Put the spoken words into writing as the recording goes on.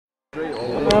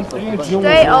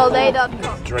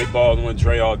DreAllDay.com. Dre Baldwin,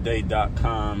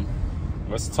 DreAllDay.com.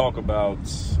 Let's talk about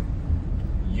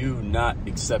you not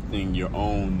accepting your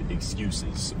own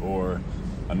excuses, or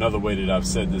another way that I've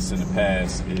said this in the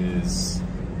past is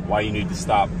why you need to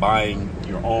stop buying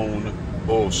your own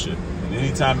bullshit. And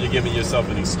anytime you're giving yourself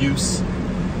an excuse,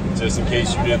 just in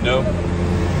case you didn't know,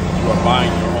 you are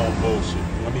buying your own bullshit.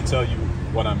 Let me tell you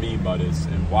what I mean by this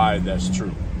and why that's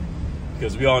true.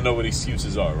 Because we all know what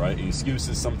excuses are, right? An excuse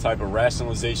is some type of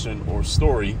rationalization or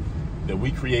story that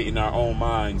we create in our own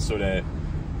mind so that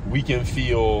we can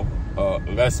feel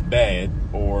less bad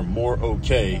or more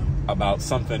okay about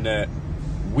something that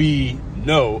we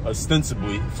know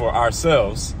ostensibly for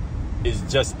ourselves is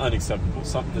just unacceptable.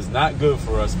 Something that's not good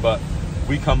for us, but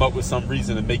we come up with some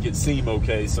reason to make it seem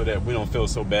okay so that we don't feel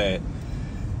so bad.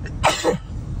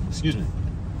 Excuse me.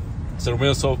 So that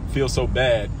we don't feel so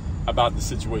bad about the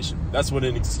situation. That's what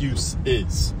an excuse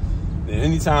is. And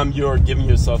anytime you're giving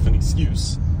yourself an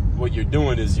excuse, what you're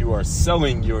doing is you are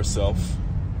selling yourself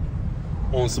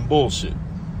on some bullshit.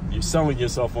 You're selling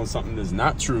yourself on something that's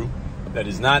not true, that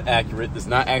is not accurate, that's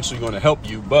not actually going to help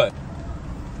you, but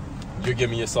you're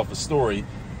giving yourself a story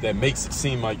that makes it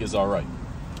seem like it's all right.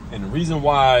 And the reason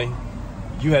why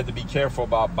you have to be careful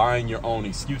about buying your own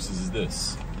excuses is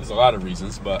this. There's a lot of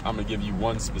reasons, but I'm going to give you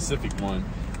one specific one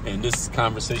in this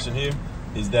conversation here,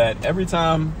 is that every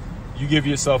time you give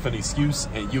yourself an excuse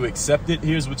and you accept it,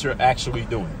 here's what you're actually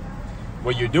doing.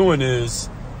 What you're doing is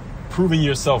proving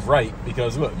yourself right,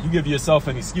 because look, you give yourself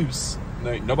an excuse,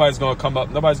 nobody's going to come up,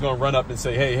 nobody's going to run up and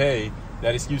say, hey,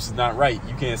 that excuse is not right.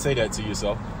 You can't say that to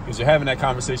yourself because you're having that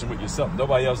conversation with yourself.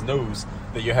 Nobody else knows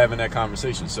that you're having that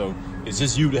conversation. So it's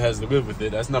just you that has to live with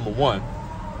it. That's number one.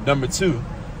 Number two,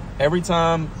 every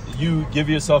time you give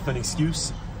yourself an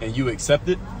excuse and you accept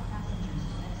it,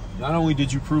 not only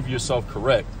did you prove yourself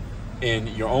correct in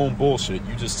your own bullshit,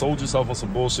 you just sold yourself on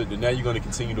some bullshit that now you're going to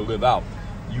continue to live out.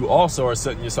 You also are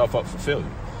setting yourself up for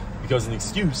failure, because an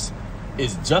excuse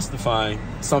is justifying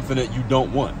something that you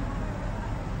don't want.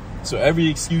 So every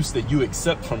excuse that you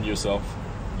accept from yourself,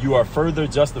 you are further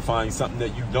justifying something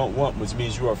that you don't want, which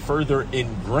means you are further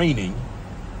ingraining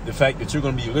the fact that you're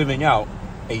going to be living out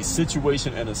a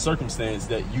situation and a circumstance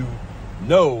that you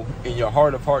know in your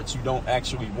heart of hearts you don't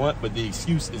actually want, but the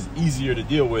excuse is easier to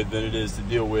deal with than it is to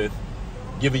deal with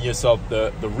giving yourself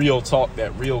the real talk,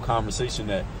 that real conversation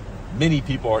that many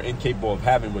people are incapable of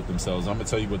having with themselves. I'm going to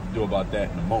tell you what to do about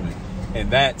that in a moment. And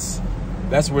that's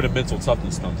where the mental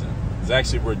toughness comes in. It's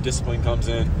actually where discipline comes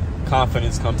in,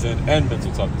 confidence comes in, and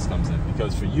mental toughness comes in.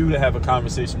 Because for you to have a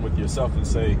conversation with yourself and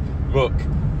say, look,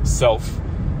 self,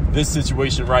 this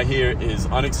situation right here is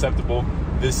unacceptable.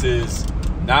 This is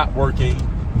not working.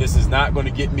 This is not going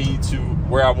to get me to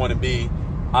where I want to be.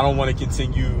 I don't want to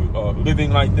continue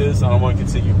living like this. I don't want to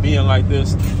continue being like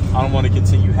this. I don't want to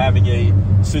continue having a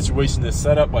situation that's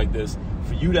set up like this.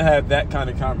 For you to have that kind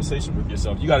of conversation with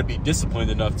yourself, you got to be disciplined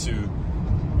enough to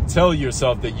tell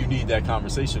yourself that you need that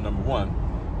conversation, number one.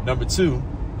 Number two,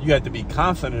 you have to be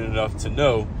confident enough to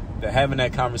know that having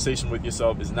that conversation with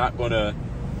yourself is not going to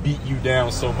beat you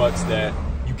down so much that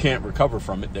you can't recover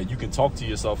from it, that you can talk to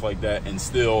yourself like that and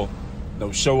still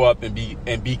show up and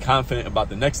be confident about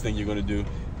the next thing you're going to do.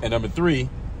 And number three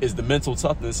is the mental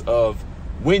toughness of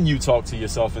when you talk to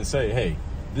yourself and say, hey,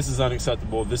 this is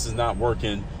unacceptable, this is not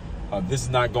working, this is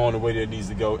not going the way that it needs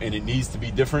to go, and it needs to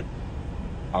be different.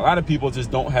 A lot of people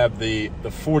just don't have the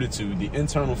fortitude, the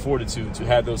internal fortitude to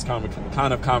have those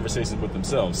kind of conversations with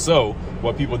themselves. So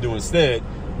what people do instead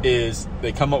is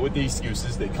they come up with the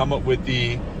excuses, they come up with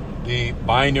the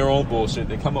buying their own bullshit,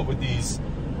 they come up with these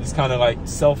kind of like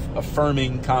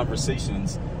self-affirming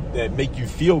conversations that make you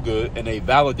feel good and they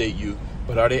validate you,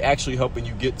 but are they actually helping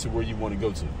you get to where you want to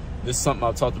go to? This is something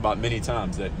I've talked about many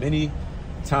times, that many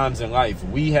times in life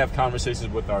we have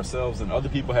conversations with ourselves and other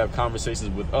people have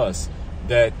conversations with us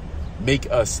that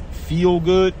make us feel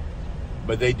good,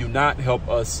 but they do not help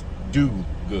us do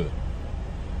good.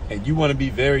 And you want to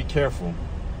be very careful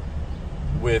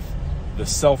with the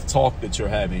self-talk that you're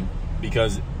having,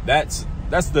 because that's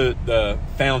the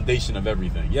foundation of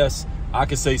everything. Yes, I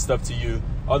could say stuff to you,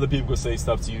 other people could say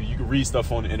stuff to you, you can read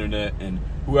stuff on the internet, and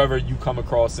whoever you come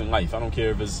across in life, I don't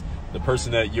care if it's the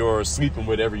person that you're sleeping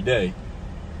with every day,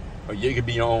 or it could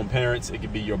be your own parents, it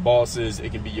could be your bosses,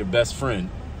 it can be your best friend.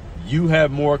 You have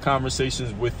more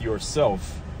conversations with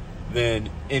yourself than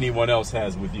anyone else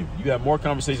has with you. You have more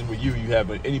conversations with you have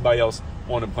with anybody else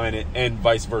on the planet, and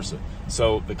vice versa.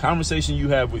 So the conversation you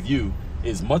have with you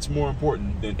is much more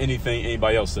important than anything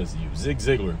anybody else says to you. Zig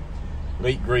Ziglar,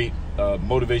 late great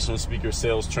motivational speaker,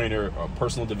 sales trainer,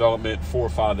 personal development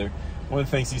forefather, one of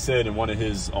the things he said in one of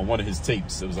his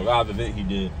tapes, it was a live event he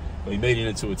did, but he made it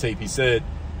into a tape. He said,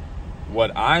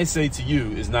 "What I say to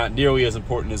you is not nearly as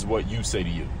important as what you say to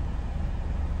you."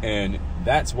 And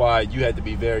that's why you had to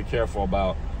be very careful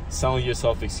about selling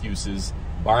yourself excuses,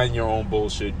 buying your own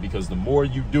bullshit, because the more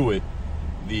you do it,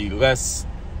 the less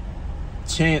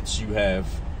chance you have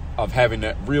of having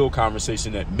that real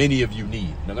conversation that many of you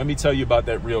need. Now, let me tell you about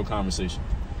that real conversation.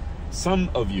 Some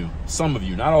of you,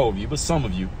 not all of you, but some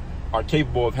of you are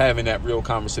capable of having that real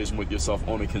conversation with yourself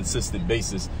on a consistent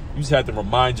basis. You just have to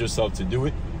remind yourself to do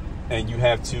it, and you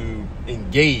have to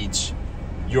engage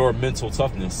your mental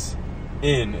toughness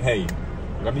in, hey,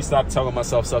 let me stop telling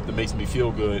myself stuff that makes me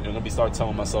feel good, and let me start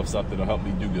telling myself stuff that'll help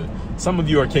me do good. Some of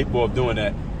you are capable of doing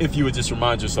that if you would just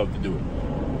remind yourself to do it.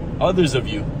 Others of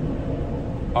you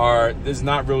it's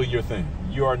not really your thing.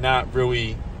 You are not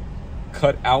really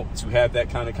cut out to have that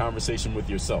kind of conversation with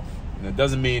yourself. And it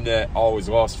doesn't mean that all is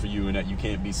lost for you and that you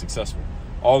can't be successful.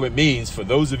 All it means for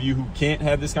those of you who can't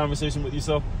have this conversation with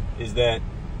yourself is that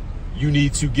you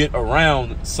need to get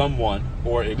around someone,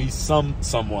 or at least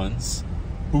someones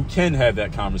who can have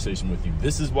that conversation with you.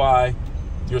 This is why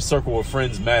your circle of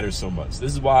friends matters so much.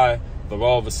 This is why the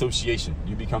law of association,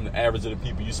 you become the average of the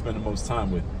people you spend the most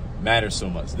time with, matters so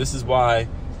much. This is why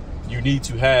you need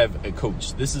to have a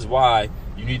coach. This is why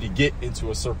you need to get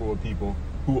into a circle of people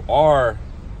who are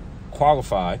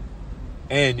qualified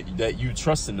and that you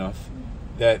trust enough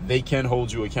that they can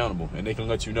hold you accountable, and they can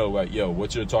let you know, like, yo,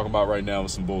 what you're talking about right now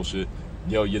is some bullshit.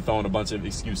 Yo, you're throwing a bunch of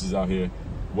excuses out here.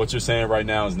 What you're saying right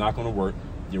now is not going to work.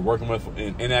 You're working with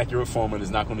an inaccurate format. Is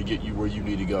not going to get you where you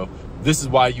need to go. This is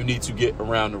why you need to get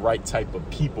around the right type of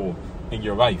people in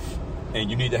your life, and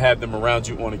you need to have them around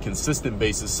you on a consistent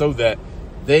basis so that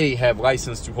they have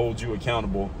license to hold you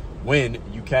accountable when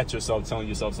you catch yourself telling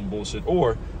yourself some bullshit.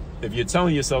 Or if you're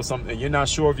telling yourself something and you're not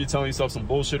sure if you're telling yourself some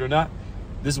bullshit or not,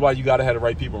 this is why you got to have the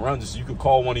right people around you. So you could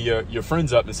call one of your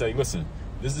friends up and say, listen,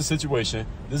 this is the situation.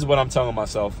 This is what I'm telling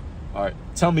myself. All right,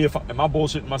 tell me, am I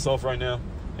bullshitting myself right now?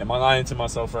 Am I lying to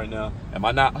myself right now? Am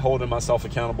I not holding myself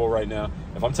accountable right now?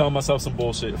 If I'm telling myself some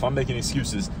bullshit, if I'm making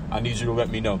excuses, I need you to let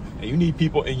me know. And you need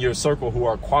people in your circle who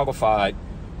are qualified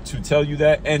to tell you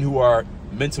that, and who are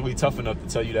mentally tough enough to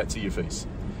tell you that to your face.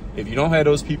 If you don't have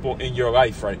those people in your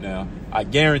life right now, I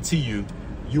guarantee you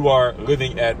are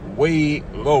living at a way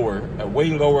lower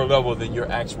level than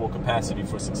your actual capacity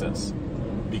for success.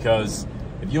 Because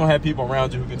if you don't have people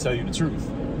around you who can tell you the truth,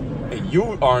 and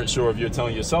you aren't sure if you're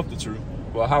telling yourself the truth,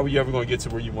 well, how are you ever going to get to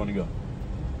where you want to go?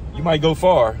 You might go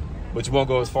far, but you won't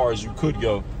go as far as you could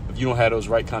go if you don't have those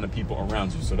right kind of people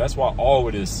around you. So that's why all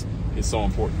of this is so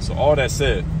important. So all that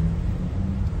said,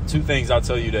 two things I'll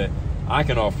tell you that I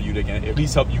can offer you that can at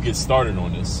least help you get started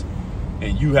on this.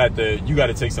 And you got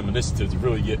to take some initiative to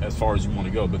really get as far as you want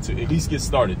to go. But to at least get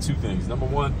started, two things. Number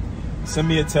one, send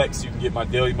me a text. You can get my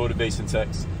daily motivation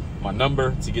text. My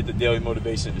number to get the daily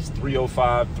motivation is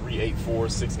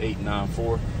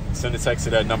 305-384-6894. Send a text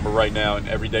to that number right now, and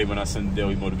every day when I send the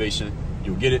daily motivation,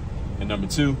 you'll get it. And number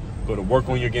two, go to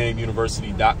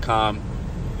workonyourgameuniversity.com.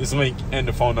 This link and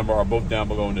the phone number are both down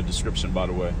below in the description, by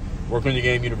the way.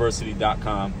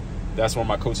 Workonyourgameuniversity.com. That's where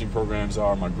my coaching programs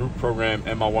are. My group program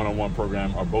and my one-on-one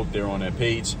program are both there on that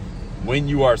page. When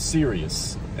you are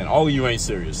serious, and all of you ain't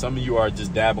serious, some of you are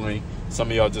just dabbling, some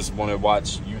of y'all just want to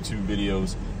watch YouTube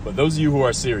videos, but those of you who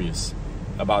are serious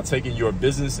about taking your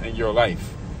business and your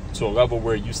life to a level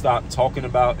where you stop talking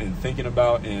about and thinking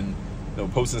about and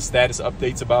posting status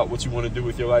updates about what you want to do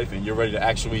with your life, and you're ready to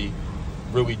actually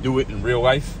really do it in real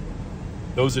life,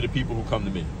 those are the people who come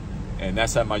to me. And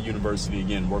that's at my university,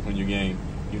 again,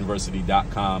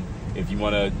 workonyourgameuniversity.com. If you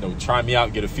want to try me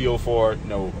out, get a feel for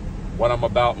what I'm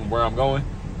about and where I'm going,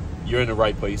 you're in the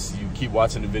right place. You keep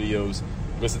watching the videos,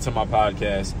 listen to my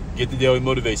podcast, get the daily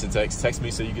motivation text. Text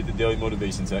me so you get the daily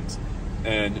motivation text.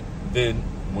 And then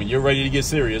when you're ready to get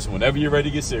serious, whenever you're ready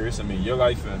to get serious, your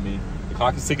life, the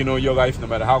clock is ticking on your life no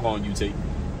matter how long you take.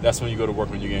 That's when you go to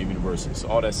Work on Your Game University. So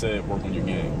all that said, work on your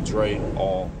game. Dre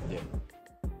all day.